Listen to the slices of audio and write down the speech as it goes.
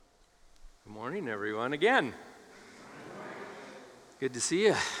Morning, everyone, again. Good to see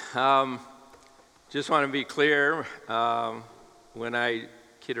you. Just want to be clear, when I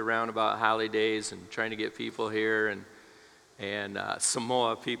kid around about holidays and trying to get people here and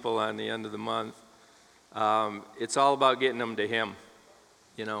Samoa people on the end of the month, it's all about getting them to Him.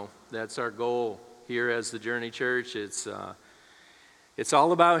 You know, that's our goal here as the Journey Church. It's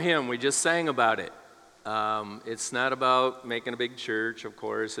all about Him. We just sang about it. It's not about making a big church, of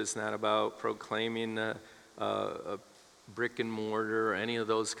course. It's not about proclaiming a brick and mortar or any of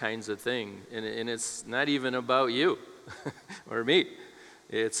those kinds of things. And it's not even about you or me.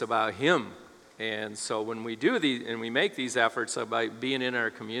 It's about Him. And so when we do these and we make these efforts about being in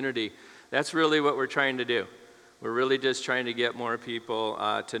our community, that's really what we're trying to do. We're really just trying to get more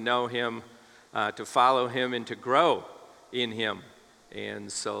people to know Him, to follow Him, and to grow in Him.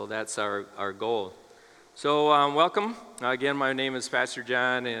 And so that's our goal. So welcome. Again, my name is Pastor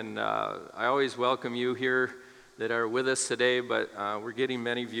John, and I always welcome you here that are with us today, but we're getting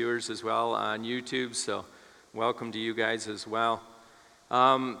many viewers as well on YouTube, so welcome to you guys as well.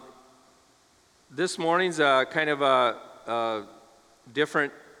 This morning's kind of a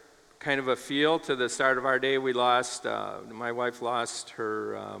different kind of a feel to the start of our day. We lost, my wife lost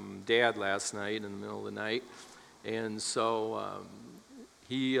her dad last night in the middle of the night, and so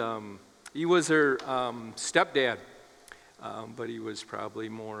he was her stepdad, but he was probably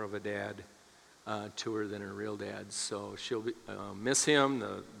more of a dad to her than her real dad. So she'll miss him.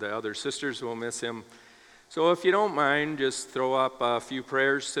 The other sisters will miss him. So if you don't mind, just throw up a few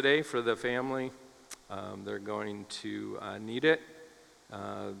prayers today for the family. They're going to need it.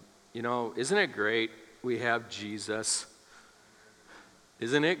 You know, isn't it great we have Jesus?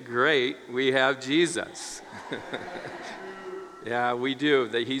 Isn't it great we have Jesus? Yeah, we do.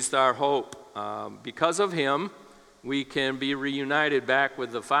 That He's our hope. Because of Him, we can be reunited back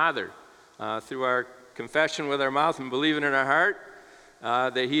with the Father through our confession with our mouth and believing in our heart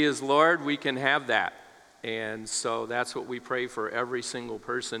that He is Lord. We can have that, and so that's what we pray for every single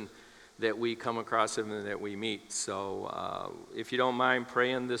person that we come across and that we meet. So, if you don't mind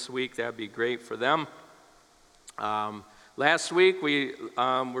praying this week, that'd be great for them. Last week we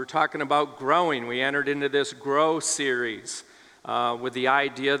were talking about growing. We entered into this Grow series. With the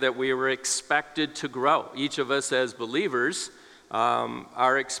idea that we were expected to grow. Each of us as believers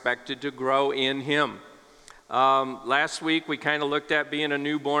are expected to grow in Him. Last week we kind of looked at being a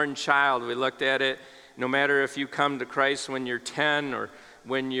newborn child. We looked at it no matter if you come to Christ when you're 10 or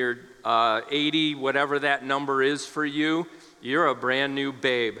when you're 80, whatever that number is for you, you're a brand new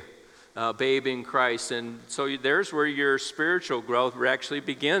babe in Christ. And so there's where your spiritual growth actually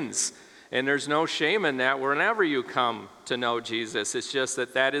begins. And there's no shame in that whenever you come to know Jesus. It's just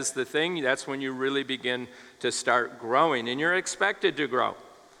that is the thing. That's when you really begin to start growing, and you're expected to grow.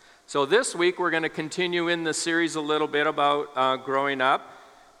 So this week we're going to continue in the series a little bit about growing up.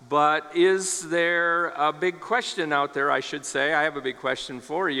 But is there a big question out there, I should say? I have a big question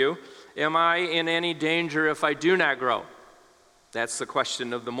for you. Am I in any danger if I do not grow? That's the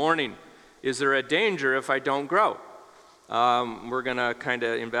question of the morning. Is there a danger if I don't grow? We're going to kind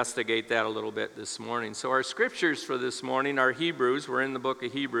of investigate that a little bit this morning. So our scriptures for this morning are Hebrews. We're in the book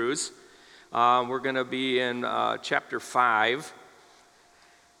of Hebrews. We're going to be in chapter 5.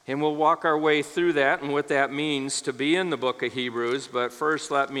 And we'll walk our way through that and what that means to be in the book of Hebrews. But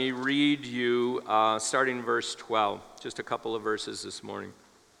first, let me read you starting verse 12. Just a couple of verses this morning.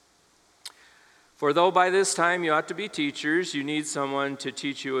 For though by this time you ought to be teachers, you need someone to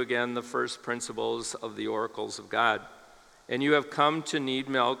teach you again the first principles of the oracles of God. And you have come to need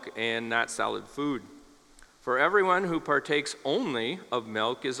milk and not solid food. For everyone who partakes only of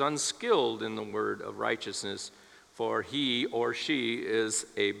milk is unskilled in the word of righteousness, for he or she is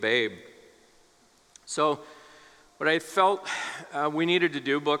a babe. So what I felt we needed to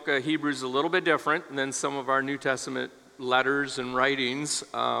do, book of Hebrews is a little bit different than some of our New Testament letters and writings.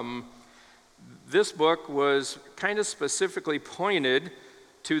 This book was kind of specifically pointed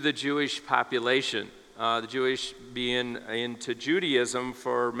to the Jewish population. The Jewish being into Judaism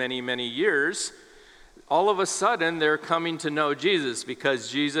for many, many years, all of a sudden they're coming to know Jesus because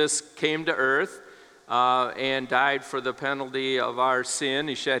Jesus came to earth and died for the penalty of our sin.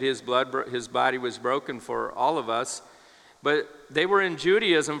 He shed His blood. His body was broken for all of us. But they were in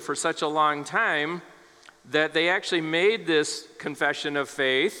Judaism for such a long time that they actually made this confession of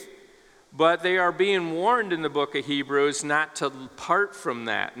faith. But they are being warned in the book of Hebrews not to part from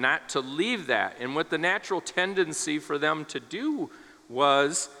that, not to leave that. And what the natural tendency for them to do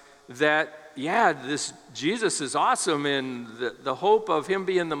was that, yeah, this Jesus is awesome and the hope of Him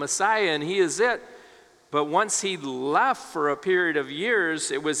being the Messiah and He is it. But once he left for a period of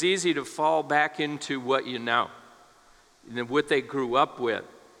years, it was easy to fall back into what you know, what they grew up with.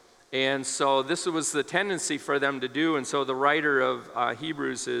 And so this was the tendency for them to do. And so the writer of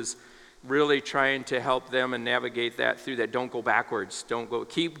Hebrews is really trying to help them and navigate that through that. Don't go backwards.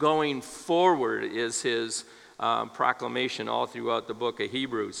 Keep going forward is his proclamation all throughout the book of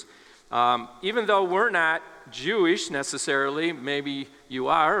Hebrews. Even though we're not Jewish necessarily, maybe you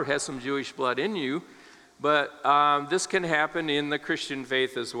are or has some Jewish blood in you, but this can happen in the Christian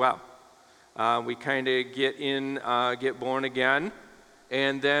faith as well. We kind of get born again,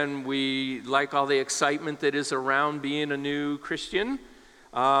 and then we like all the excitement that is around being a new Christian.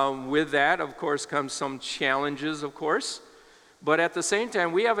 With that, of course, comes some challenges, of course. But at the same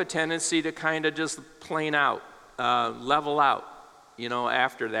time, we have a tendency to kind of just plane out, level out,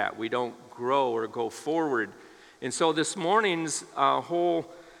 after that. We don't grow or go forward. And so this morning's whole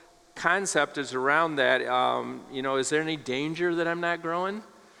concept is around that. Is there any danger that I'm not growing?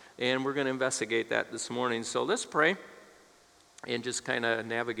 And we're going to investigate that this morning. So let's pray and just kind of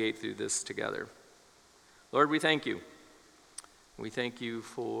navigate through this together. Lord, we thank you. We thank you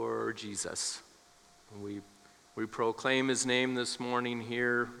for Jesus. We proclaim his name this morning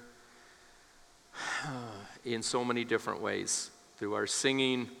here in so many different ways, through our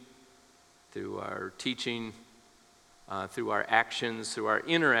singing, through our teaching, through our actions, through our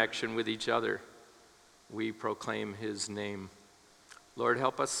interaction with each other. We proclaim his name. Lord,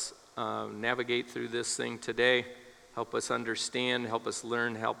 help us navigate through this thing today. Help us understand, help us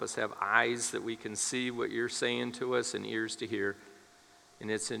learn, help us have eyes that we can see what you're saying to us and ears to hear.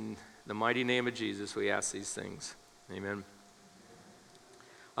 And it's in the mighty name of Jesus we ask these things. Amen.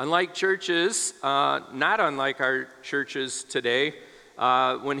 Unlike churches, not unlike our churches today,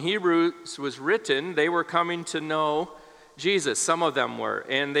 when Hebrews was written, they were coming to know Jesus. Some of them were,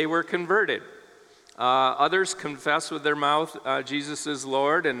 and they were converted. Others confessed with their mouth Jesus is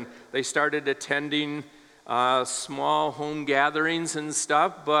Lord, and they started attending small home gatherings and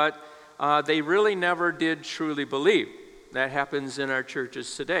stuff, but they really never did truly believe. That happens in our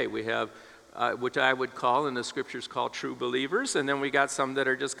churches today. We have what I would call, in the scriptures, call true believers, and then we got some that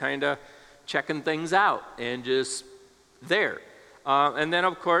are just kind of checking things out and just there. And then,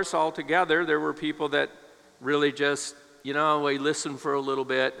 of course, altogether, there were people that really just, we listened for a little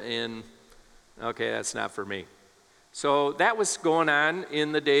bit, and okay, that's not for me. So that was going on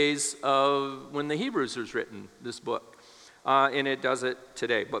in the days of when the Hebrews was written, this book, and it does it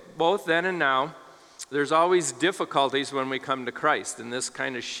today. But both then and now, there's always difficulties when we come to Christ, and this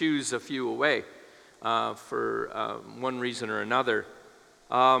kind of shoos a few away for one reason or another.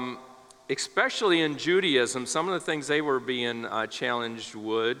 Especially in Judaism, some of the things they were being challenged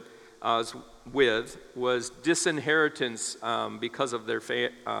with was disinheritance because of their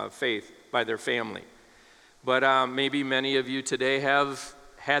faith by their family. But maybe many of you today have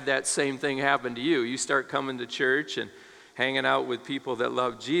had that same thing happen to you. You start coming to church and hanging out with people that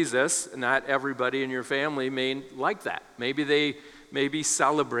love Jesus. Not everybody in your family may like that. Maybe they may be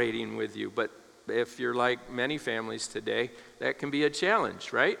celebrating with you, but if you're like many families today, that can be a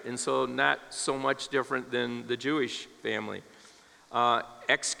challenge, right? And so not so much different than the Jewish family.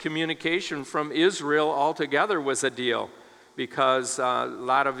 Excommunication from Israel altogether was a deal because a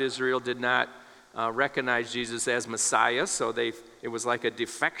lot of Israel did not recognize Jesus as Messiah, so it was like a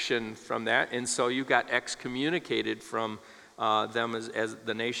defection from that, and so you got excommunicated from them as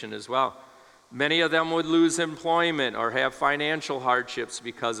the nation as well. Many of them would lose employment or have financial hardships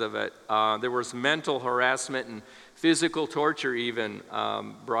because of it. There was mental harassment and physical torture even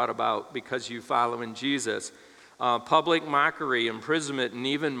brought about because you follow in Jesus. Public mockery, imprisonment, and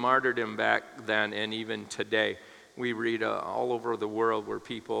even martyrdom back then and even today. We read all over the world where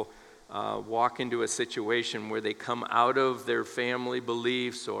people walk into a situation where they come out of their family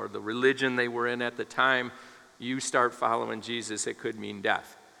beliefs or the religion they were in at the time. You start following Jesus, it could mean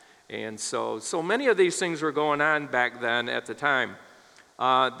death. And so many of these things were going on back then at the time.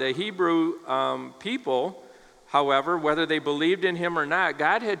 The Hebrew people, however, whether they believed in him or not,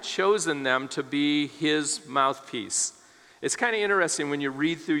 God had chosen them to be his mouthpiece. It's kind of interesting when you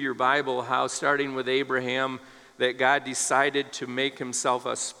read through your Bible how, starting with Abraham, that God decided to make himself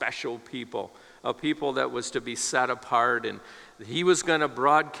a special people, a people that was to be set apart, and he was going to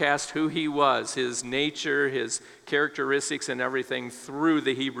broadcast who he was, his nature, his characteristics, and everything through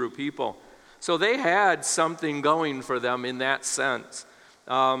the Hebrew people. So they had something going for them in that sense.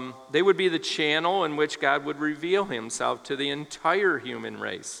 They would be the channel in which God would reveal himself to the entire human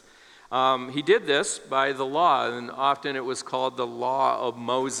race. He did this by the law, and often it was called the law of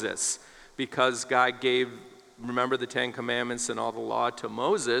Moses, because God gave, remember, the Ten Commandments and all the law to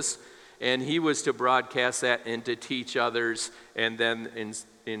Moses, and he was to broadcast that and to teach others, and then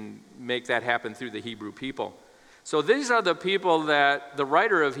make that happen through the Hebrew people. So these are the people that the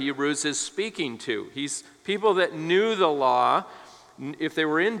writer of Hebrews is speaking to. He's people that knew the law. If they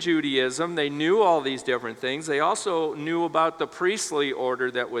were in Judaism, they knew all these different things. They also knew about the priestly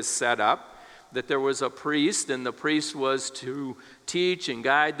order that was set up, that there was a priest, and the priest was to teach and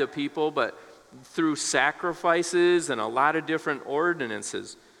guide the people, but through sacrifices and a lot of different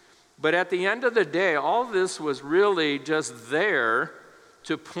ordinances. But at the end of the day, all this was really just there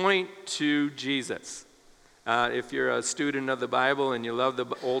to point to Jesus. If you're a student of the Bible and you love the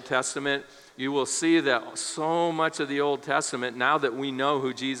Old Testament, you will see that so much of the Old Testament, now that we know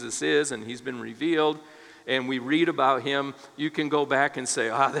who Jesus is and he's been revealed and we read about him, you can go back and say,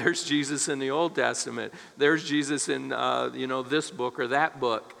 there's Jesus in the Old Testament. There's Jesus in this book or that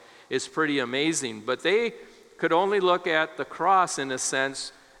book. It's pretty amazing. But they could only look at the cross in a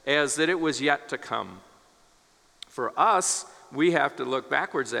sense as that it was yet to come. For us, we have to look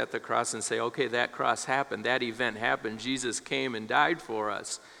backwards at the cross and say, okay, that cross happened, that event happened, Jesus came and died for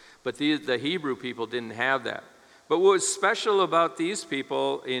us. But the Hebrew people didn't have that. But what was special about these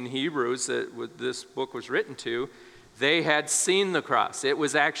people in Hebrews that this book was written to, they had seen the cross. It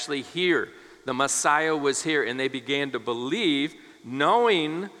was actually here. The Messiah was here, and they began to believe,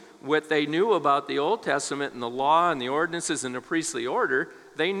 knowing what they knew about the Old Testament and the law and the ordinances and the priestly order.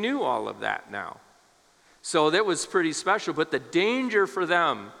 They knew all of that now. So that was pretty special, but the danger for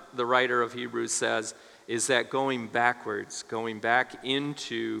them, the writer of Hebrews says, is that going backwards, going back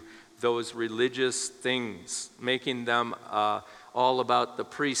into those religious things, making them all about the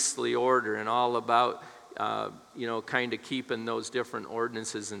priestly order and all about, kind of keeping those different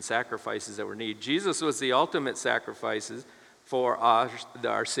ordinances and sacrifices that were needed. Jesus was the ultimate sacrifices for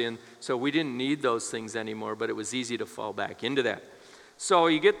our sin, so we didn't need those things anymore, but it was easy to fall back into that. So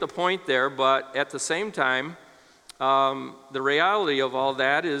you get the point there, but at the same time, the reality of all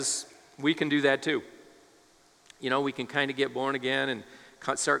that is we can do that too. We can kind of get born again and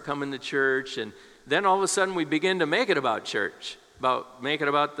start coming to church, and then all of a sudden we begin to make it about church, make it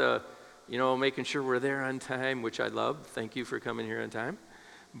about making sure we're there on time, which I love. Thank you for coming here on time.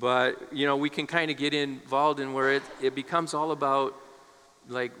 But, we can kind of get involved in where it becomes all about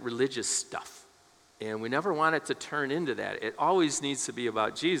like religious stuff. And we never want it to turn into that. It always needs to be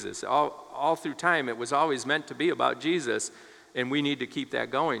about Jesus. All through time, it was always meant to be about Jesus, and we need to keep that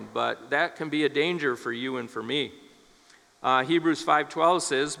going. But that can be a danger for you and for me. Hebrews 5:12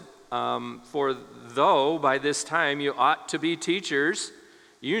 says, for though by this time you ought to be teachers,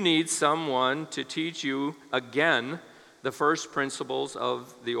 you need someone to teach you again the first principles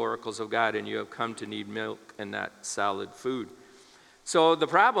of the oracles of God, and you have come to need milk and not solid food. So the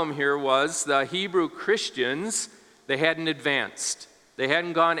problem here was the Hebrew Christians, they hadn't advanced. They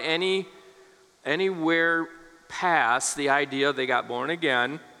hadn't gone anywhere past the idea they got born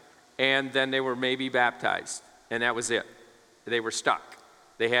again, and then they were maybe baptized, and that was it. They were stuck.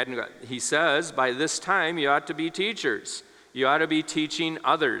 He says, by this time you ought to be teachers. You ought to be teaching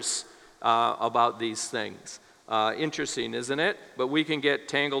others about these things. Interesting, isn't it? But we can get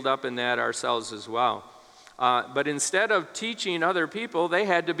tangled up in that ourselves as well. But instead of teaching other people, they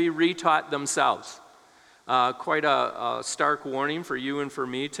had to be retaught themselves. Quite a stark warning for you and for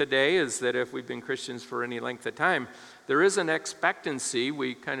me today is that if we've been Christians for any length of time, there is an expectancy,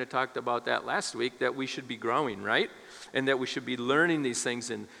 we kind of talked about that last week, that we should be growing, right? And that we should be learning these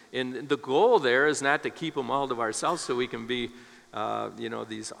things. And the goal there is not to keep them all to ourselves so we can be,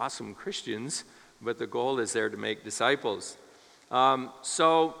 these awesome Christians, but the goal is there to make disciples.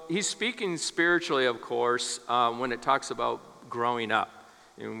 So he's speaking spiritually, of course, when it talks about growing up.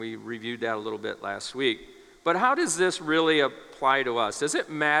 And we reviewed that a little bit last week. But how does this really apply to us? Does it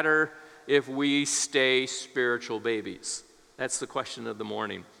matter if we stay spiritual babies? That's the question of the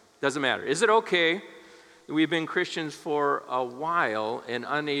morning. Doesn't matter. Is it okay that we've been Christians for a while and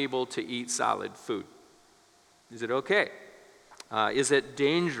unable to eat solid food? Is it okay? Is it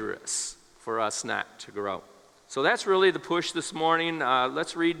dangerous for us not to grow? So that's really the push this morning.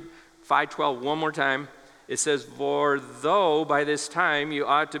 Let's read 5:12 one more time. It says, for though by this time you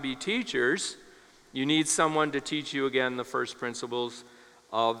ought to be teachers, you need someone to teach you again the first principles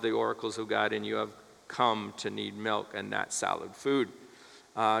of the oracles of God, and you have come to need milk and not solid food.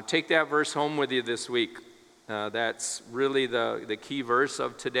 Take that verse home with you this week. That's really the key verse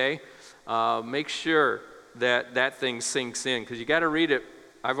of today. Make sure that thing sinks in, because you got to read it.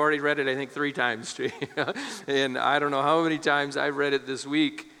 I've already read it, I think, 3 times. And I don't know how many times I've read it this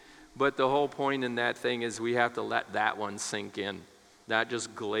week. But the whole point in that thing is we have to let that one sink in, not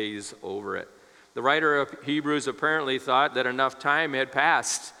just glaze over it. The writer of Hebrews apparently thought that enough time had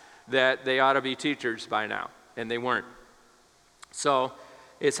passed that they ought to be teachers by now, and they weren't. So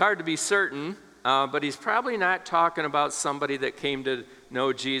it's hard to be certain, but he's probably not talking about somebody that came to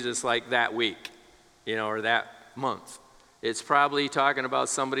know Jesus like that week, or that month. It's probably talking about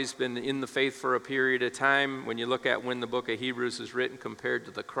somebody who's been in the faith for a period of time. When you look at when the book of Hebrews is written compared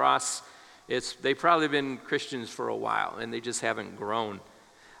to the cross, they've probably been Christians for a while, and they just haven't grown.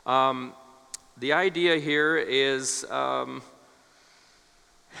 The idea here is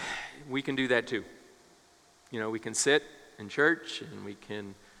we can do that too. We can sit in church, and we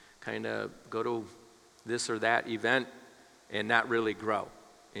can kind of go to this or that event and not really grow.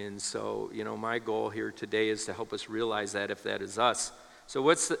 And so, my goal here today is to help us realize that if that is us. So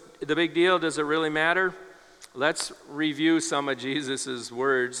what's the big deal? Does it really matter? Let's review some of Jesus'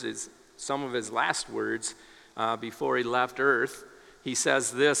 words, some of his last words before he left earth. He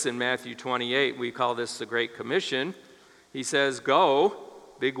says this in Matthew 28. We call this the Great Commission. He says, go,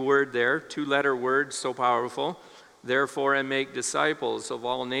 big word there, 2-letter word, so powerful. Therefore, and make disciples of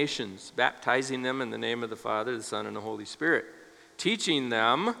all nations, baptizing them in the name of the Father, the Son, and the Holy Spirit, teaching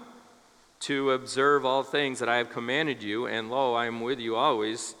them to observe all things that I have commanded you, and lo, I am with you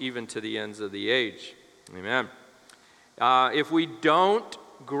always, even to the ends of the age. Amen. If we don't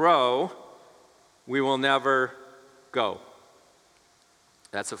grow, we will never go.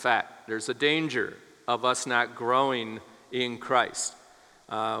 That's a fact. There's a danger of us not growing in Christ.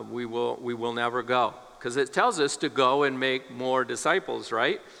 We will never go. Because it tells us to go and make more disciples,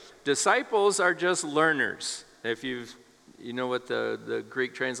 right? Disciples are just learners. If you know what the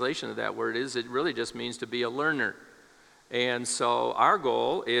Greek translation of that word is, it really just means to be a learner. And so our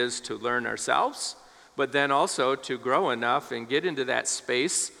goal is to learn ourselves, but then also to grow enough and get into that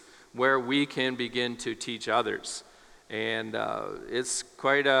space where we can begin to teach others. And it's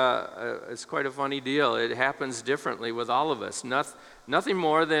quite a funny deal. It happens differently with all of us. Nothing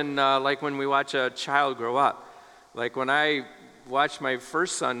more than like when we watch a child grow up. Like when I watched my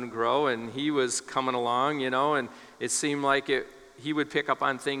first son grow, and he was coming along, and it seemed like he would pick up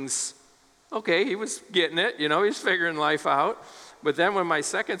on things. Okay, he was getting it, he was figuring life out. But then when my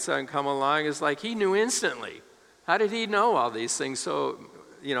second son come along, it's like he knew instantly. How did he know all these things? So,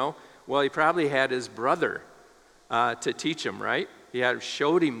 well, he probably had his brother to teach him, right? He had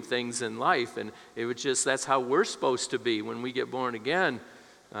showed him things in life, and it was just, that's how we're supposed to be when we get born again.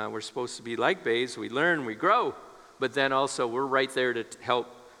 We're supposed to be like babes. We learn, we grow, but then also we're right there to help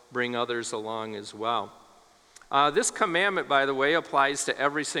bring others along as well. This commandment, by the way, applies to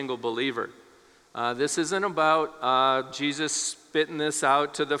every single believer. This isn't about Jesus spitting this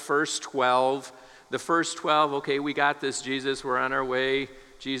out to the first 12. The first 12, okay, we got this, Jesus, we're on our way.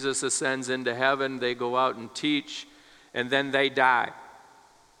 Jesus ascends into heaven. They go out and teach, and then they die.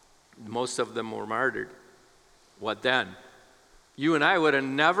 Most of them were martyred. What then? You and I would have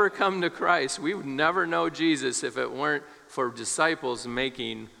never come to Christ. We would never know Jesus if it weren't for disciples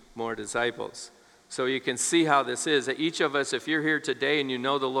making more disciples. So you can see how this is. Each of us, if you're here today and you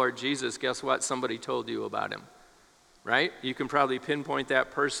know the Lord Jesus, guess what? Somebody told you about him, right? You can probably pinpoint that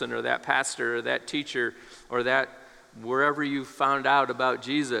person or that pastor or that teacher or that wherever you found out about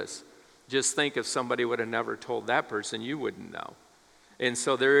Jesus. Just think if somebody would have never told that person, you wouldn't know. And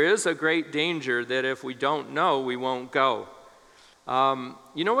so there is a great danger that if we don't know, we won't go.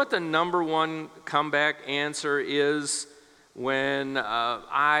 You know what the number one comeback answer is when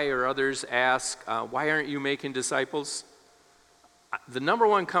I or others ask, why aren't you making disciples? The number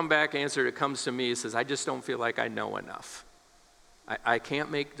one comeback answer that comes to me says, I just don't feel like I know enough. I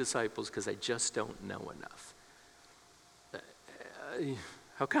can't make disciples because I just don't know enough.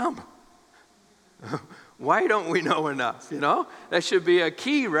 How come? Why don't we know enough? That should be a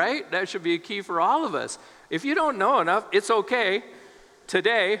key, right? That should be a key for all of us. If you don't know enough, it's okay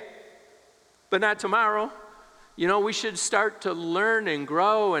today, but not tomorrow. We should start to learn and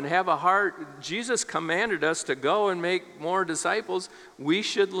grow and have a heart. Jesus commanded us to go and make more disciples. We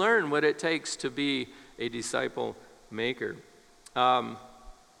should learn what it takes to be a disciple maker.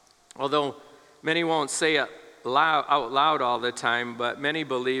 Although many won't say it out loud all the time, but many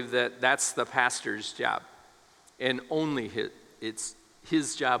believe that that's the pastor's job, and only it's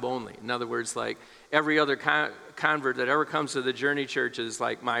his job only. In other words, like every other convert that ever comes to the Journey Church is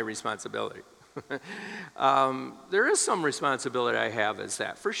like my responsibility. There is some responsibility I have as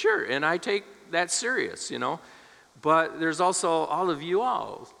that, for sure, and I take that serious, But there's also all of you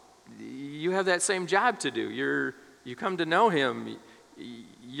all. You have that same job to do. You come to know him.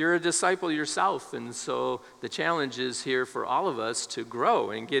 You're a disciple yourself, and so the challenge is here for all of us to grow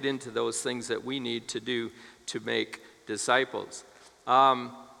and get into those things that we need to do to make disciples.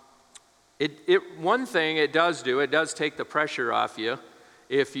 One thing it does take the pressure off you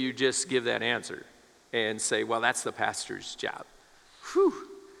if you just give that answer and say, well, that's the pastor's job. Whew,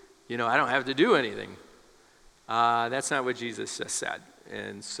 I don't have to do anything. That's not what Jesus just said.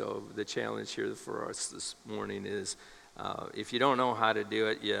 And so the challenge here for us this morning is, if you don't know how to do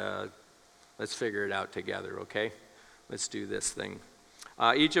it, let's figure it out together, okay? Let's do this thing.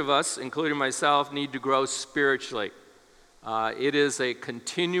 Each of us, including myself, need to grow spiritually. It is a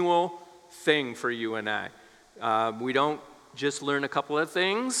continual thing for you and I. We don't just learn a couple of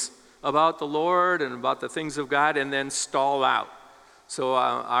things about the Lord and about the things of God and then stall out. So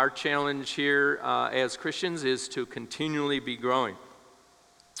our challenge here as Christians is to continually be growing.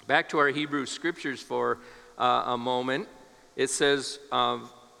 Back to our Hebrew scriptures for a moment. It says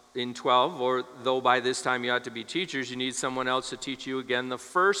in 12, or though by this time you ought to be teachers, you need someone else to teach you again the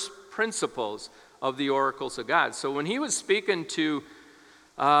first principles of the oracles of God. So when he was speaking to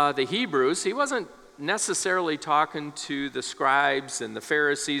the Hebrews, he wasn't necessarily talking to the scribes and the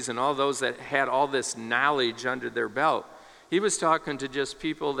Pharisees and all those that had all this knowledge under their belt. He was talking to just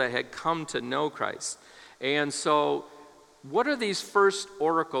people that had come to know Christ. And so what are these first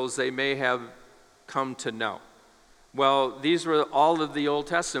oracles they may have come to know? Well, these were all of the Old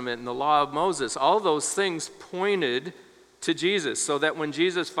Testament and the law of Moses. All those things pointed to Jesus, so that when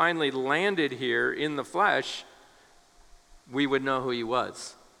Jesus finally landed here in the flesh, we would know who he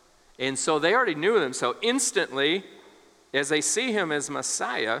was. And so they already knew him. So instantly, as they see him as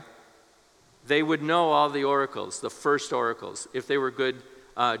Messiah, they would know all the oracles, the first oracles, if they were good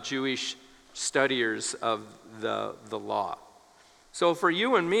Jewish studiers of the law. So for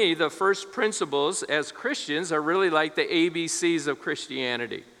you and me, the first principles as Christians are really like the ABCs of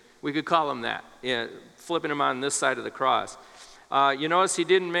Christianity. We could call them that, flipping them on this side of the cross. You notice he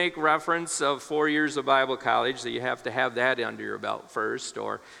didn't make reference of 4 years of Bible college, that you have to have that under your belt first,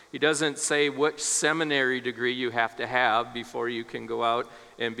 or he doesn't say which seminary degree you have to have before you can go out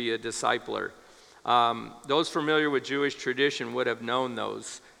and be a discipler. Those familiar with Jewish tradition would have known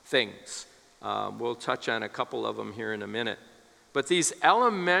those things. We'll touch on a couple of them here in a minute. But these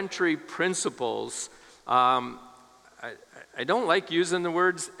elementary principles, I don't like using the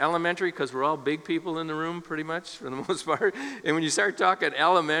words elementary because we're all big people in the room pretty much for the most part. And when you start talking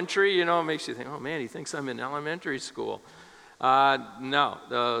elementary, it makes you think, oh man, he thinks I'm in elementary school. No,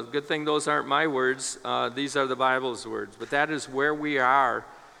 the good thing those aren't my words. These are the Bible's words. But that is where we are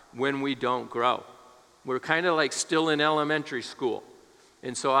when we don't grow. We're kind of like still in elementary school.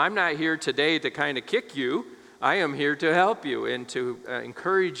 And so I'm not here today to kind of kick you. I am here to help you and to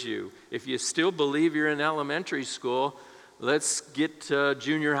encourage you. If you still believe you're in elementary school, let's get to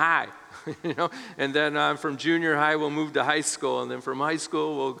junior high. And then from junior high we'll move to high school, and then from high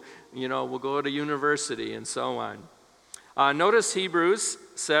school we'll go to university and so on. Notice Hebrews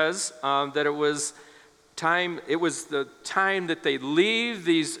says that it was the time that they leave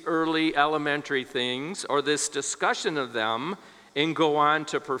these early elementary things or this discussion of them and go on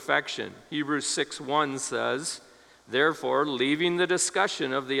to perfection. Hebrews 6:1 says, therefore, leaving the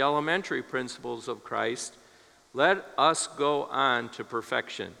discussion of the elementary principles of Christ, let us go on to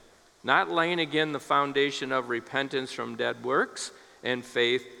perfection, not laying again the foundation of repentance from dead works and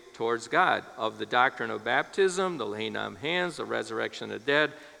faith towards God, of the doctrine of baptism, the laying on of hands, the resurrection of the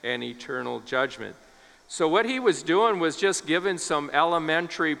dead, and eternal judgment. So what he was doing was just giving some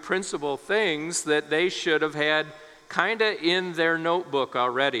elementary principle things that they should have had kind of in their notebook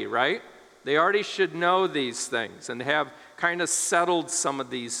already, right? They already should know these things and have kind of settled some of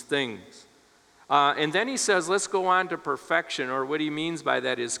these things. And then he says, let's go on to perfection, or what he means by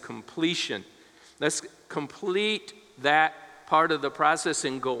that is completion. Let's complete that part of the process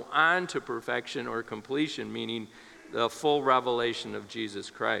and go on to perfection or completion, meaning the full revelation of Jesus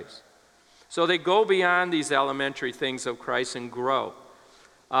Christ. So they go beyond these elementary things of Christ and grow.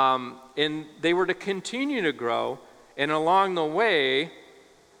 And they were to continue to grow, and along the way,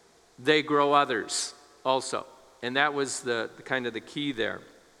 they grow others also. And that was the kind of the key there.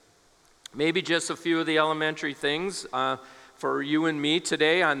 Maybe just a few of the elementary things for you and me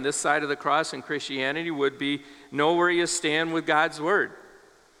today on this side of the cross in Christianity would be know where you stand with God's Word.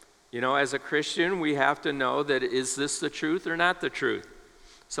 As a Christian, we have to know that is this the truth or not the truth?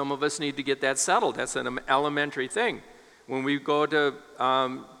 Some of us need to get that settled. That's an elementary thing. When we go to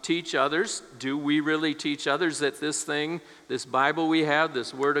teach others, do we really teach others that this Bible we have,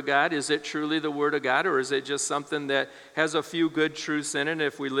 this Word of God, is it truly the Word of God, or is it just something that has a few good truths in it?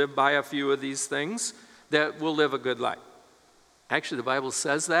 If we live by a few of these things, that we'll live a good life. Actually, the Bible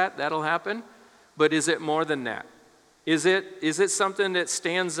says that'll happen, but is it more than that? Is it something that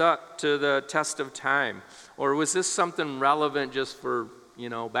stands up to the test of time, or was this something relevant just for,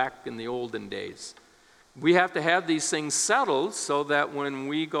 back in the olden days? We have to have these things settled so that when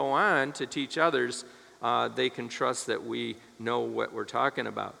we go on to teach others, they can trust that we know what we're talking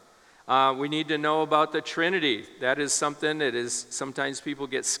about. We need to know about the Trinity. That is something that is sometimes people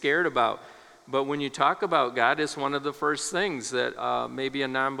get scared about. But when you talk about God, it's one of the first things that maybe a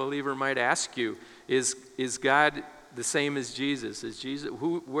non-believer might ask you, is God the same as Jesus?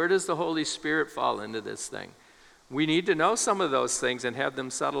 Where does the Holy Spirit fall into this thing? We need to know some of those things and have them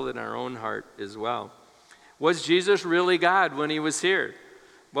settled in our own heart as well. Was Jesus really God when he was here?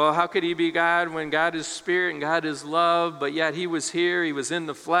 Well, how could he be God when God is spirit and God is love, but yet he was here, he was in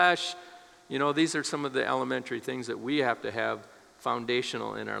the flesh? These are some of the elementary things that we have to have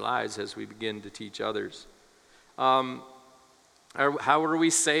foundational in our lives as we begin to teach others. How are we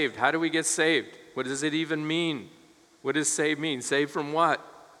saved? How do we get saved? What does it even mean? What does saved mean? Saved from what?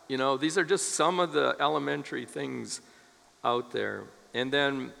 These are just some of the elementary things out there. And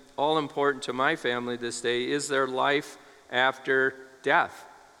then, all important to my family this day, is there life after death?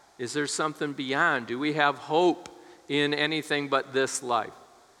 Is there something beyond? Do we have hope in anything but this life?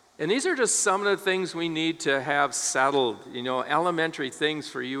 And these are just some of the things we need to have settled, elementary things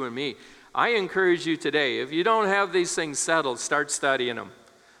for you and me. I encourage you today, if you don't have these things settled, start studying them.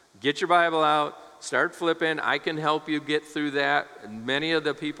 Get your Bible out, start flipping. I can help you get through that. Many of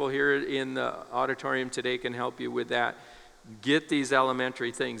the people here in the auditorium today can help you with that. Get these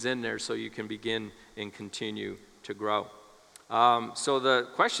elementary things in there so you can begin and continue to grow. So the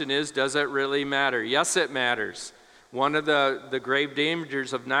question is, does it really matter? Yes, it matters. One of the grave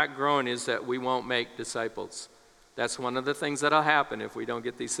dangers of not growing is that we won't make disciples. That's one of the things that'll happen if we don't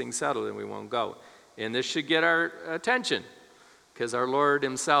get these things settled, and we won't go. And this should get our attention, because our Lord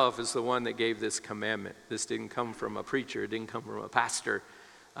himself is the one that gave this commandment. This didn't come from a preacher. It didn't come from a pastor.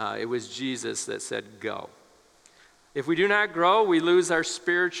 It was Jesus that said, go. If we do not grow, we lose our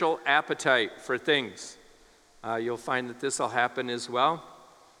spiritual appetite for things. You'll find that this will happen as well.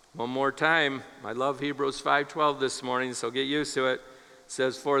 One more time, I love Hebrews 5:12 this morning, so get used to it. It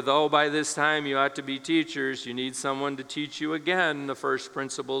says, for though by this time you ought to be teachers, you need someone to teach you again the first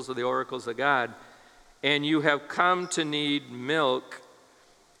principles of the oracles of God. And you have come to need milk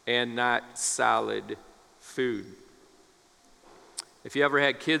and not solid food. If you ever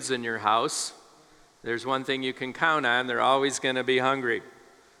had kids in your house, there's one thing you can count on: they're always going to be hungry.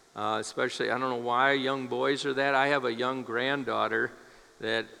 Especially, I don't know why young boys are that. I have a young granddaughter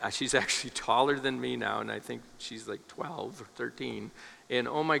that she's actually taller than me now, and I think she's like 12 or 13. And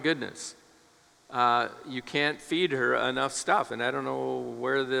oh my goodness, you can't feed her enough stuff. And I don't know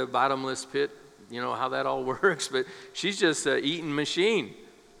where the bottomless pit, how that all works, but she's just an eating machine.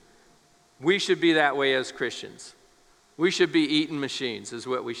 We should be that way as Christians. We should be eating machines, is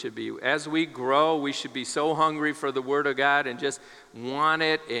what we should be. As we grow, we should be so hungry for the Word of God and just want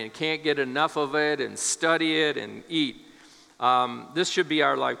it and can't get enough of it and study it and eat. This should be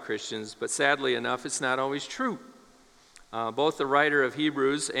our life, Christians, but sadly enough, it's not always true. Both the writer of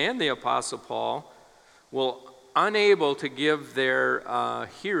Hebrews and the Apostle Paul will unable to give their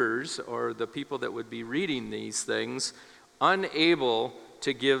hearers, or the people that would be reading these things, unable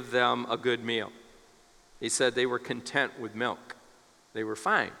to give them a good meal. He said they were content with milk. They were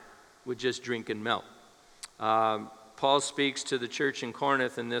fine with just drinking milk. Paul speaks to the church in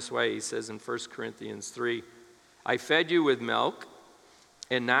Corinth in this way. He says in 1 Corinthians 3, I fed you with milk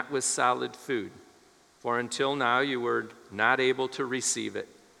and not with solid food, for until now you were not able to receive it,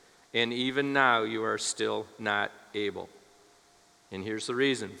 and even now you are still not able. And here's the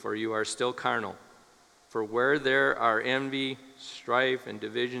reason: for you are still carnal. For where there are envy, strife, and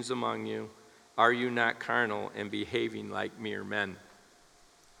divisions among you, are you not carnal and behaving like mere men?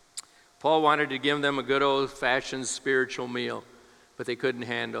 Paul wanted to give them a good old-fashioned spiritual meal, but they couldn't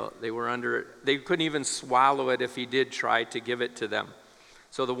handle it. They couldn't even swallow it if he did try to give it to them.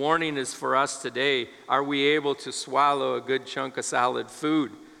 So the warning is for us today: are we able to swallow a good chunk of solid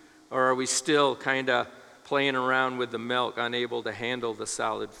food, or are we still kind of playing around with the milk, unable to handle the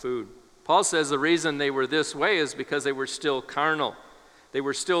solid food? Paul says the reason they were this way is because they were still carnal. They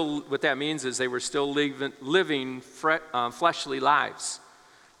were still, what that means is they were still living fleshly lives.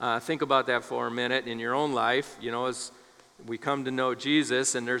 Think about that for a minute in your own life. As we come to know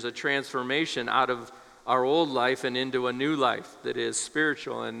Jesus, and there's a transformation out of our old life and into a new life that is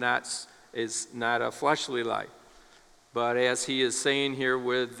spiritual and is not a fleshly life. But as he is saying here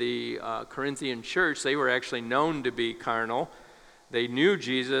with the Corinthian church, they were actually known to be carnal. They knew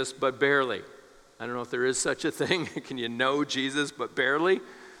Jesus, but barely. I don't know if there is such a thing. Can you know Jesus but barely?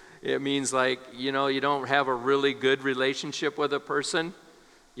 It means you don't have a really good relationship with a person.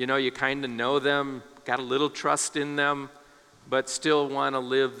 You kind of know them, got a little trust in them, but still want to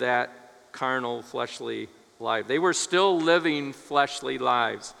live that carnal, fleshly life. They were still living fleshly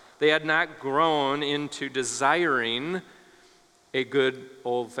lives. They had not grown into desiring a good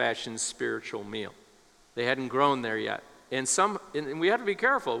old-fashioned spiritual meal. They hadn't grown there yet. And we have to be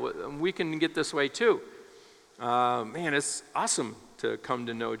careful. We can get this way too. Man, it's awesome to come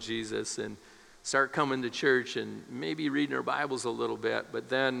to know Jesus and start coming to church and maybe reading our Bibles a little bit, but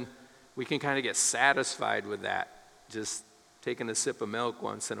then we can kind of get satisfied with that, just taking a sip of milk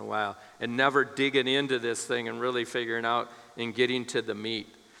once in a while and never digging into this thing and really figuring out and getting to the meat.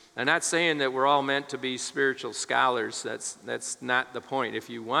 I'm not saying that we're all meant to be spiritual scholars. That's not the point. If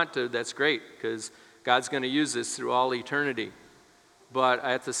you want to, that's great, because God's going to use this through all eternity. But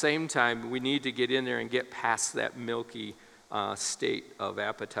at the same time, we need to get in there and get past that milky state of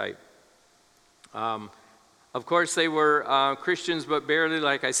appetite. Of course, they were Christians, but barely,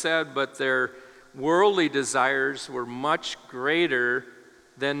 like I said, but their worldly desires were much greater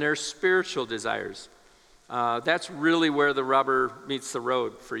than their spiritual desires. That's really where the rubber meets the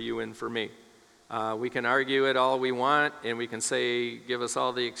road for you and for me. We can argue it all we want, and we can say, give us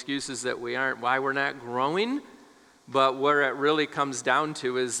all the excuses that why we're not growing, but where it really comes down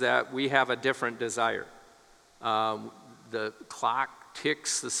to is that we have a different desire. The clock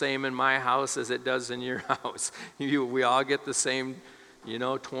ticks the same in my house as it does in your house. We all get the same,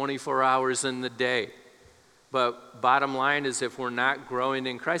 24 hours in the day. But bottom line is, if we're not growing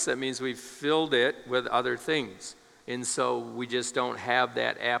in Christ, that means we've filled it with other things. And so we just don't have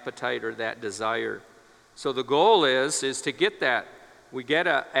that appetite or that desire. So the goal is to get that. We get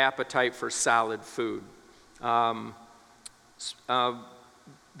an appetite for solid food. The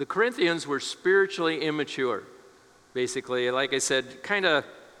Corinthians were spiritually immature. Basically, like I said, kind of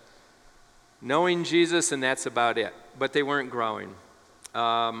knowing Jesus, and that's about it. But they weren't growing.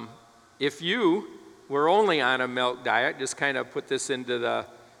 If you were only on a milk diet, just kind of put this into the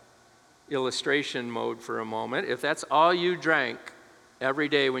illustration mode for a moment. If that's all you drank every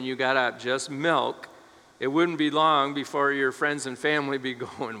day when you got up, just milk, it wouldn't be long before your friends and family be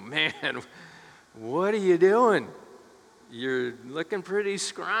going, man, what are you doing? You're looking pretty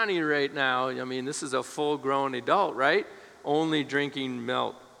scrawny right now. I mean, this is a full-grown adult, right? Only drinking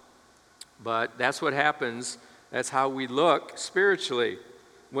milk. But that's what happens. That's how we look spiritually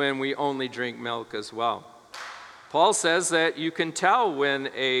when we only drink milk as well. Paul says that you can tell when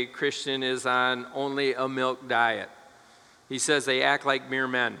a Christian is on only a milk diet. He says they act like mere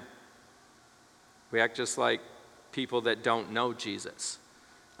men. We act just like people that don't know Jesus.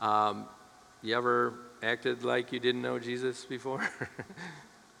 You ever acted like you didn't know Jesus before?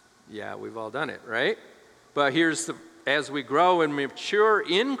 Yeah, we've all done it, right? But as we grow and mature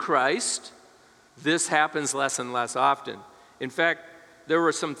in Christ, this happens less and less often. In fact, there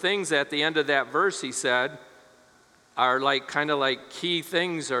were some things at the end of that verse he said are kind of like key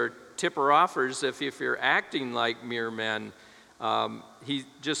things or tipper offers if you're acting like mere men. He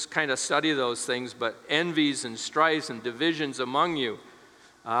just kind of studied those things, but envies and strifes and divisions among you.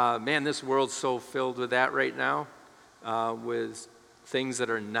 Man, this world's so filled with that right now, with things that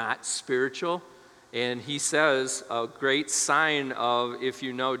are not spiritual. And he says a great sign of if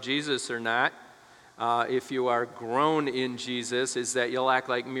you know Jesus or not, if you are grown in Jesus, is that you'll act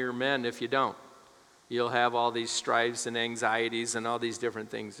like mere men if you don't. You'll have all these strifes and anxieties and all these different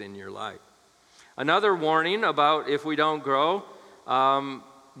things in your life. Another warning about if we don't grow,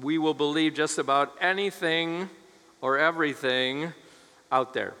 we will believe just about anything or everything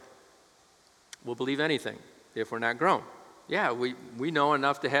out there. We'll believe anything if we're not grown. Yeah, we know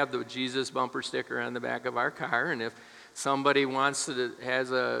enough to have the Jesus bumper sticker on the back of our car, and if somebody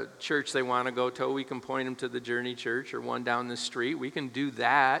has a church they want to go to, we can point them to the Journey Church or one down the street. We can do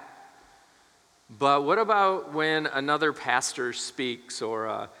that. But what about when another pastor speaks,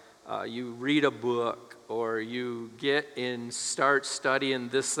 or you read a book, or you start studying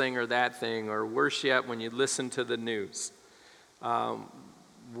this thing or that thing, or worse yet, when you listen to the news?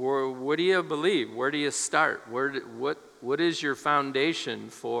 What do you believe? Where do you start? What is your foundation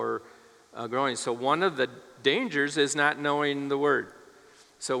for growing? So one of the dangers is not knowing the Word.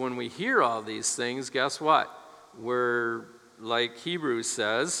 So when we hear all these things, guess what? We're, like Hebrews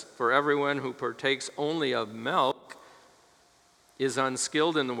says, for everyone who partakes only of milk is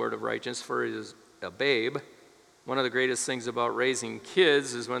unskilled in the word of righteousness, for he is a babe. One of the greatest things about raising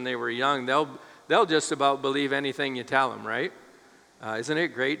kids is when they were young, they'll just about believe anything you tell them, right? Isn't it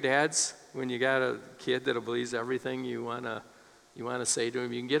great, dads, when you got a kid that believes everything you want to say to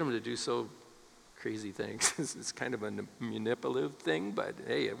him? You can get them to do so crazy things. It's kind of a manipulative thing, but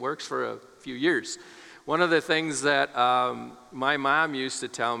hey, it works for a few years. One of the things that my mom used to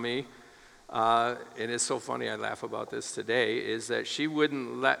tell me, and it's so funny I laugh about this today, is that she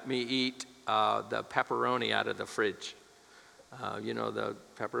wouldn't let me eat the pepperoni out of the fridge. The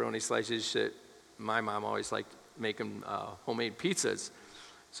pepperoni slices that my mom always liked making homemade pizzas.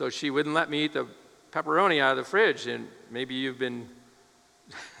 So she wouldn't let me eat the pepperoni out of the fridge, and maybe you've been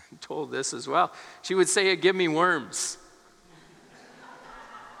told this as well. She would say, "Give me worms."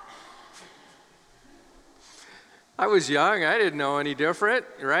 I was young, I didn't know any different,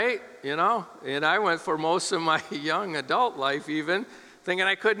 right? And I went for most of my young adult life even, thinking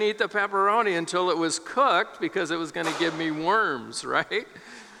I couldn't eat the pepperoni until it was cooked because it was going to give me worms, right?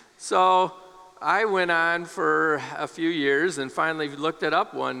 So I went on for a few years and finally looked it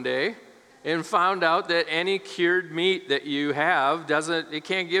up one day and found out that any cured meat that you have it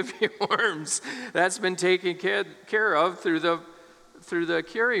can't give you worms. That's been taken care of through the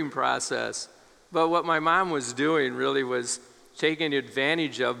curing process. But what my mom was doing really was taking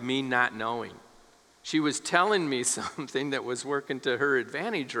advantage of me not knowing. She was telling me something that was working to her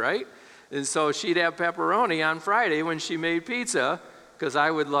advantage, right? And so she'd have pepperoni on Friday when she made pizza, because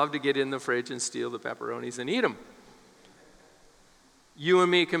I would love to get in the fridge and steal the pepperonis and eat them. You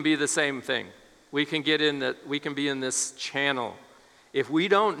and me can be the same thing. We can be in this channel. If we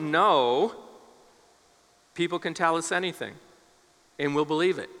don't know, people can tell us anything, and we'll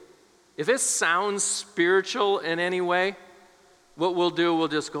believe it. If it sounds spiritual in any way, what we'll do, we'll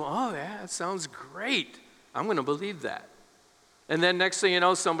just go, "Oh yeah, it sounds great. I'm going to believe that." And then next thing you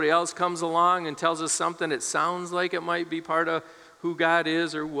know, somebody else comes along and tells us something that sounds like it might be part of who God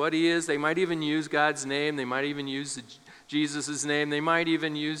is or what he is. They might even use God's name. They might even use Jesus' name. They might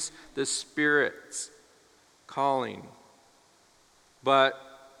even use the Spirit's calling. But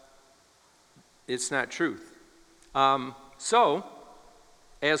it's not truth. So,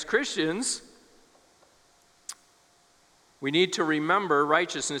 as Christians, we need to remember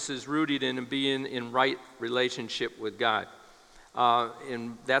righteousness is rooted in being in right relationship with God.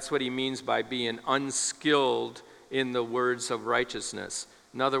 And that's what he means by being unskilled in the words of righteousness.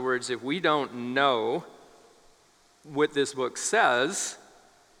 In other words, if we don't know what this book says,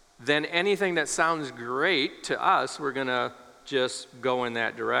 then anything that sounds great to us, we're going to just go in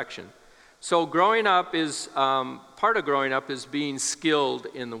that direction. So growing up is, part of growing up is being skilled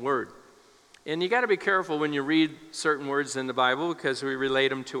in the Word. And you got to be careful when you read certain words in the Bible because we relate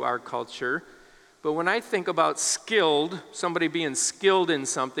them to our culture. But when I think about skilled, somebody being skilled in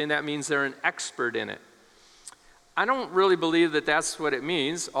something, that means they're an expert in it. I don't really believe that that's what it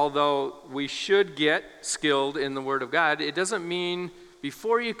means, although we should get skilled in the Word of God. It doesn't mean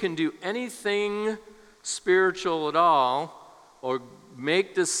before you can do anything spiritual at all or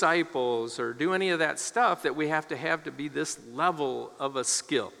make disciples or do any of that stuff that we have to be this level of a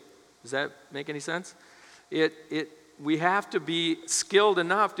skill. Does that make any sense? We have to be skilled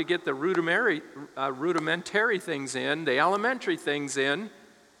enough to get the rudimentary things in, the elementary things in,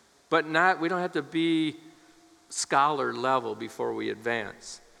 but we don't have to be scholar level before we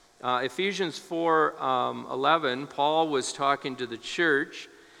advance. Ephesians 4:11, Paul was talking to the church,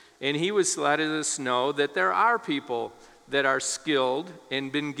 and he was letting us know that there are people that are skilled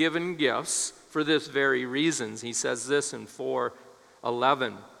and been given gifts for this very reasons. He says this in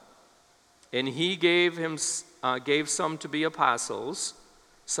 4:11. And he gave some to be apostles,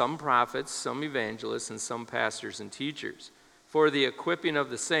 some prophets, some evangelists, and some pastors and teachers, for the equipping of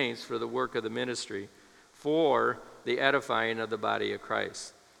the saints for the work of the ministry, for the edifying of the body of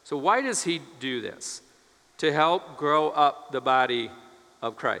Christ. So why does he do this? To help grow up the body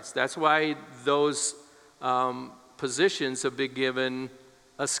of Christ. That's why those positions have been given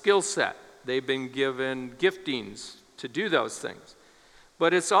a skill set. They've been given giftings to do those things.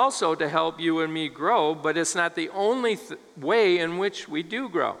 But it's also to help you and me grow, but it's not the only way in which we do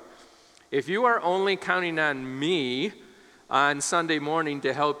grow. If you are only counting on me on Sunday morning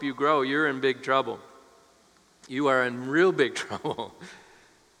to help you grow, you're in big trouble. You are in real big trouble,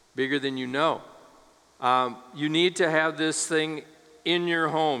 bigger than you know. You need to have this thing in your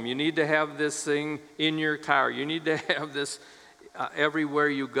home. You need to have this thing in your car. You need to have this everywhere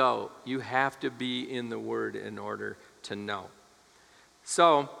you go. You have to be in the Word in order to know.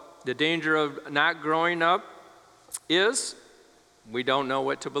 So, the danger of not growing up is we don't know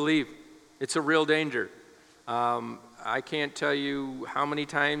what to believe. It's a real danger. I can't tell you how many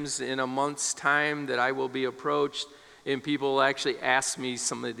times in a month's time that I will be approached and people will actually ask me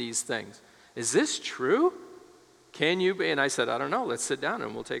some of these things. Is this true? Can you be? And I said, I don't know. Let's sit down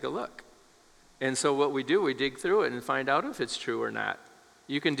and we'll take a look. And so what we do, we dig through it and find out if it's true or not.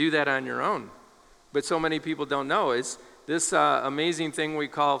 You can do that on your own. But so many people don't know. It's this amazing thing we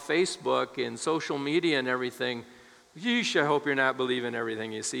call Facebook and social media and everything. Yeesh, I hope you're not believing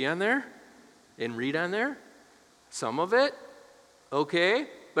everything you see on there and read on there. Some of it, okay.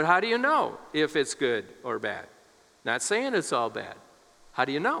 but how do you know if it's good or bad? Not saying it's all bad. How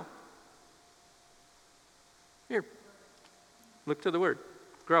do you know? Here, look to the word,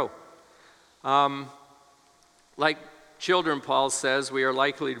 grow. Like children, Paul says, we are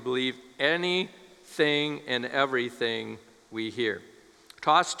likely to believe anything and everything we hear.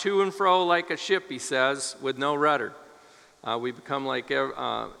 Tossed to and fro like a ship, he says, with no rudder. We become like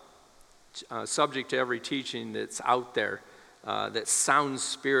subject to every teaching that's out there that sounds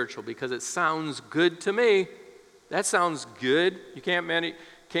spiritual because it sounds good to me. That sounds good. You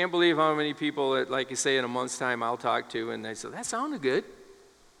can't believe how many people that, like you say, in a month's time I'll talk to, and they say, that sounded good.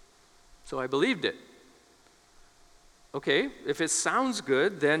 So I believed it. Okay, if it sounds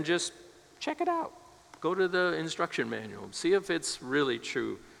good, then just check it out. Go to the instruction manual. See if it's really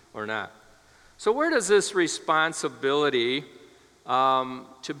true or not. So where does this responsibility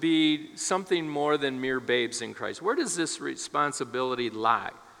to be something more than mere babes in Christ, where does this responsibility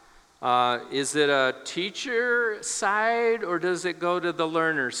lie? Is it a teacher side or does it go to the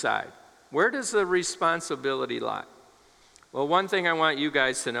learner side? Where does the responsibility lie? Well, one thing I want you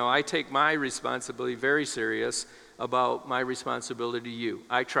guys to know, I take my responsibility very serious about my responsibility to you.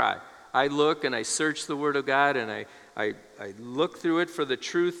 I try. I look and I search the Word of God and I look through it for the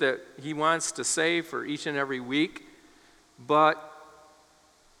truth that He wants to say for each and every week. But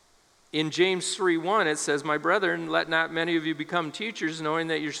in James 3:1 it says, my brethren, let not many of you become teachers, knowing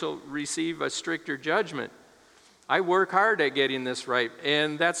that you shall receive a stricter judgment. I work hard at getting this right,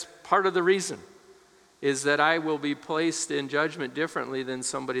 and that's part of the reason, is that I will be placed in judgment differently than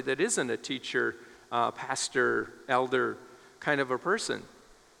somebody that isn't a teacher, pastor, elder kind of a person.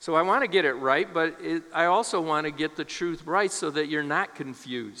 So I want to get it right, but I also want to get the truth right so that you're not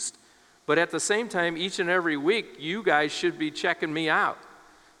confused. But at the same time, each and every week, you guys should be checking me out.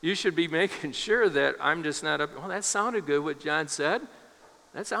 You should be making sure that I'm just not up, well, that sounded good what John said.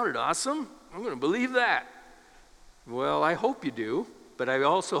 That sounded awesome. I'm going to believe that. Well, I hope you do, but I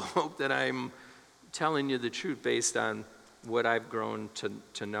also hope that I'm telling you the truth based on what I've grown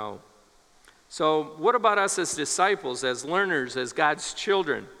to know. So what about us as disciples, as learners, as God's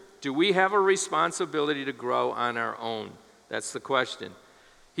children? Do we have a responsibility to grow on our own? That's the question.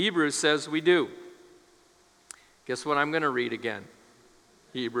 Hebrews says we do. Guess what I'm going to read again?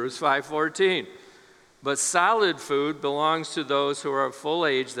 Hebrews 5:14. But solid food belongs to those who are of full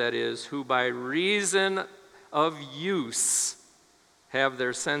age, that is, who by reason of use have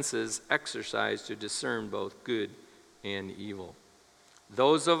their senses exercised to discern both good and evil.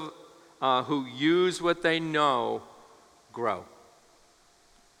 Those who use what they know grow.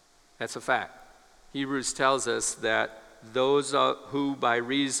 That's a fact. Hebrews tells us that those who by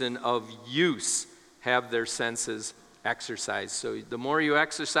reason of use have their senses exercised. So the more you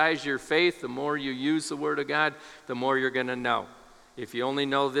exercise your faith, the more you use the Word of God, the more you're going to know. If you only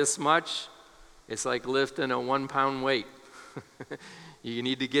know this much, it's like lifting a 1-pound weight. You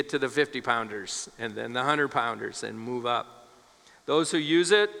need to get to the 50-pounders and then the 100-pounders and move up. Those who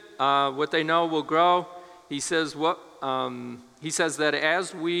use it, what they know will grow. He says that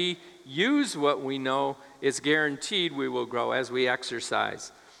as we use what we know, it's guaranteed we will grow as we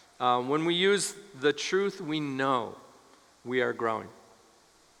exercise. When we use the truth we know, we are growing.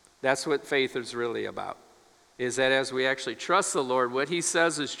 That's what faith is really about, is that as we actually trust the Lord, what He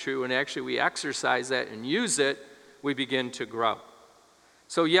says is true, and actually we exercise that and use it, we begin to grow.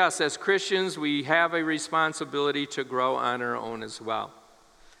 So yes, as Christians, we have a responsibility to grow on our own as well.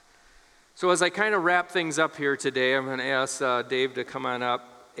 So as I kind of wrap things up here today, I'm going to ask Dave to come on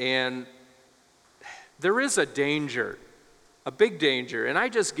up. And there is a danger, a big danger. And I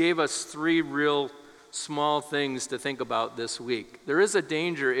just gave us 3 real small things to think about this week. There is a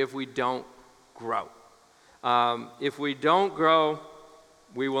danger if we don't grow. If we don't grow,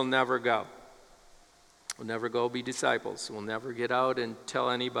 we will never go. We'll never go be disciples. We'll never get out and tell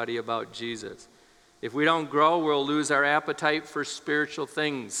anybody about Jesus. If we don't grow, we'll lose our appetite for spiritual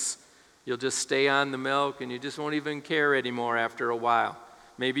things. You'll just stay on the milk and you just won't even care anymore after a while.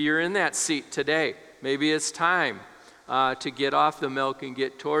 Maybe you're in that seat today. Maybe it's time to get off the milk and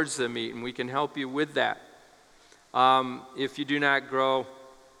get towards the meat, and we can help you with that. If you do not grow,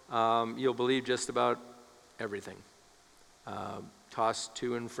 you'll believe just about everything. Tossed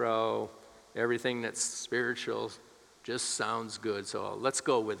to and fro, everything that's spiritual just sounds good, so let's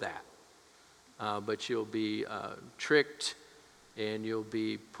go with that. But you'll be tricked, and you'll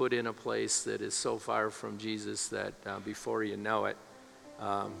be put in a place that is so far from Jesus that before you know it,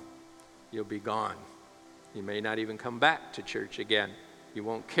 you'll be gone. You may not even come back to church again. You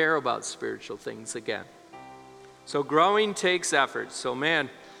won't care about spiritual things again. So growing takes effort. So man,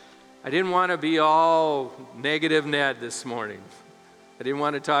 I didn't want to be all negative Ned this morning. I didn't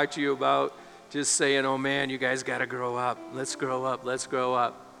want to talk to you about just saying, oh man, you guys got to grow up. Let's grow up. Let's grow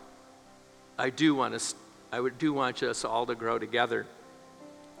up. I do want us all to grow together.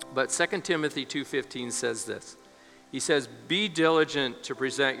 But 2 Timothy 2:15 says this. He says, be diligent to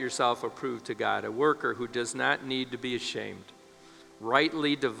present yourself approved to God, a worker who does not need to be ashamed,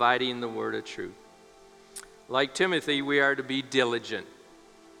 rightly dividing the word of truth. Like Timothy, we are to be diligent.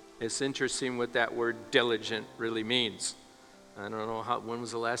 It's interesting what that word diligent really means. I don't know when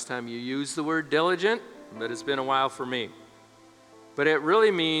was the last time you used the word diligent, but it's been a while for me. But it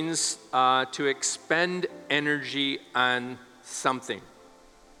really means to expend energy on something.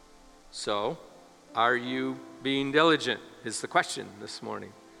 So, are you being diligent is the question this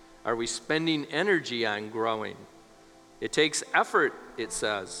morning. Are we spending energy on growing? It takes effort, it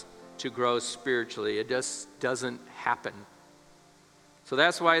says, to grow spiritually. It just doesn't happen. So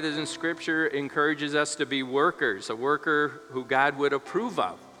that's why the Scripture encourages us to be workers, a worker who God would approve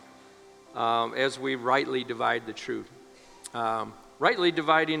of as we rightly divide the truth. Rightly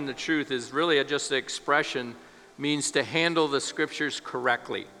dividing the truth is really just an expression, means to handle the Scriptures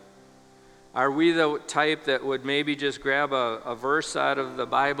correctly. Are we the type that would maybe just grab a verse out of the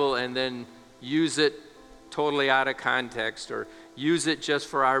Bible and then use it totally out of context or use it just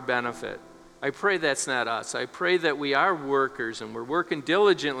for our benefit? I pray that's not us. I pray that we are workers and we're working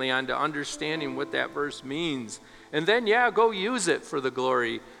diligently on to understanding what that verse means. And then, go use it for the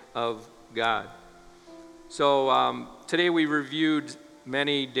glory of God. So today we reviewed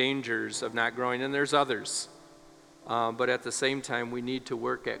many dangers of not growing, and there's others. But at the same time, we need to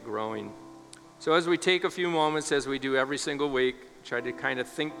work at growing. So as we take a few moments, as we do every single week, try to kind of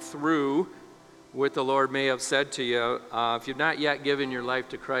think through what the Lord may have said to you. If you've not yet given your life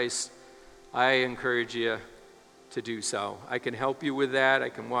to Christ, I encourage you to do so. I can help you with that. I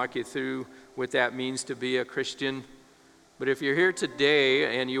can walk you through what that means to be a Christian. But if you're here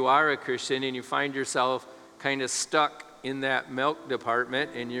today and you are a Christian and you find yourself kind of stuck in that milk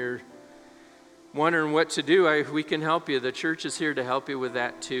department and you're wondering what to do, we can help you. The church is here to help you with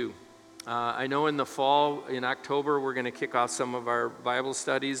that too. I know in the fall, in October, we're going to kick off some of our Bible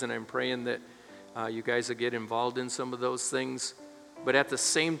studies, and I'm praying that you guys will get involved in some of those things. But at the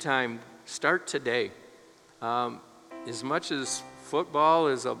same time, start today. As much as football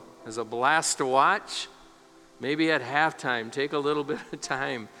is a blast to watch, maybe at halftime, take a little bit of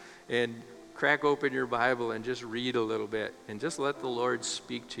time and crack open your Bible and just read a little bit and just let the Lord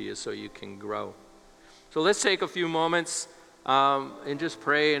speak to you so you can grow. So let's take a few moments and just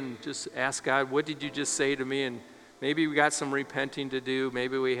pray and just ask God, what did you just say to me? And maybe we got some repenting to do.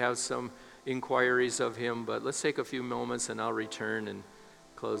 Maybe we have some inquiries of Him. But let's take a few moments and I'll return and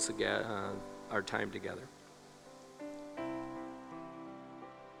close our time together.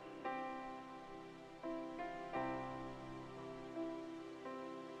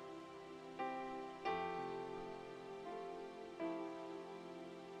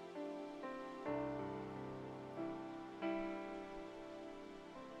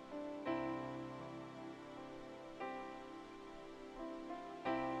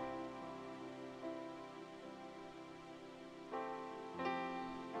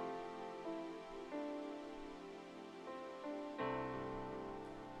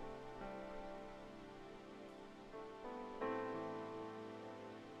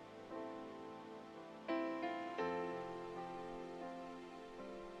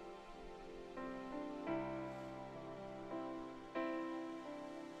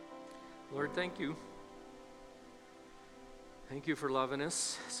 Lord, thank you. Thank you for loving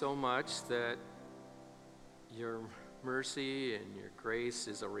us so much that your mercy and your grace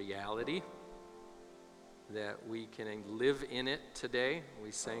is a reality, that we can live in it today.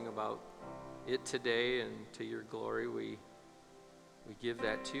 We sang about it today, and to your glory, we give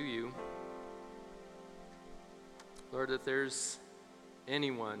that to you. Lord, if there's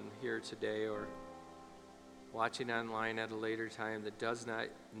anyone here today or watching online at a later time that does not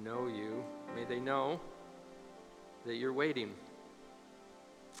know you, may they know that you're waiting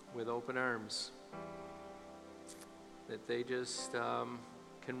with open arms, that they just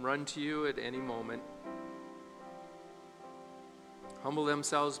can run to you at any moment, humble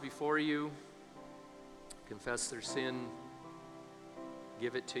themselves before you, confess their sin,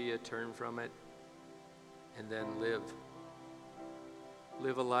 give it to you, turn from it, and then live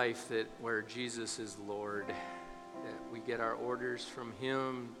a life where Jesus is Lord, that we get our orders from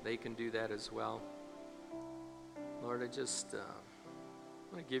Him. They can do that as well. Lord, I just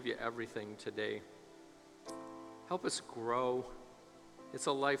want to give you everything today. Help us grow. It's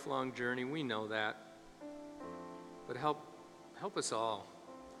a lifelong journey. We know that. But help us all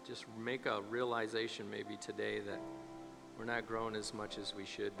just make a realization maybe today that We're not growing as much as we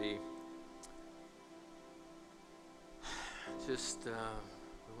should be. Just,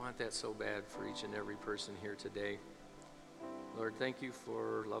 we want that so bad for each and every person here today. Lord, thank you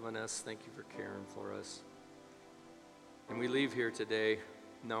for loving us. Thank you for caring for us. And we leave here today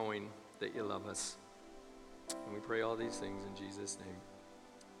knowing that you love us. And we pray all these things in Jesus'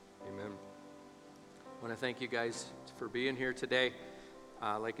 name. Amen. I want to thank you guys for being here today.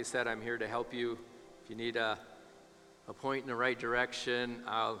 Like I said, I'm here to help you. If you need a point in the right direction,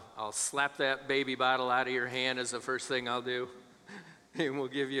 I'll slap that baby bottle out of your hand as the first thing I'll do. And we'll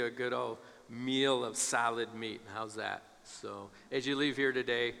give you a good old meal of solid meat. How's that? So as you leave here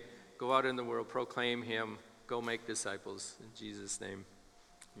today, go out in the world, proclaim him, go make disciples. In Jesus' name,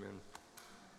 amen.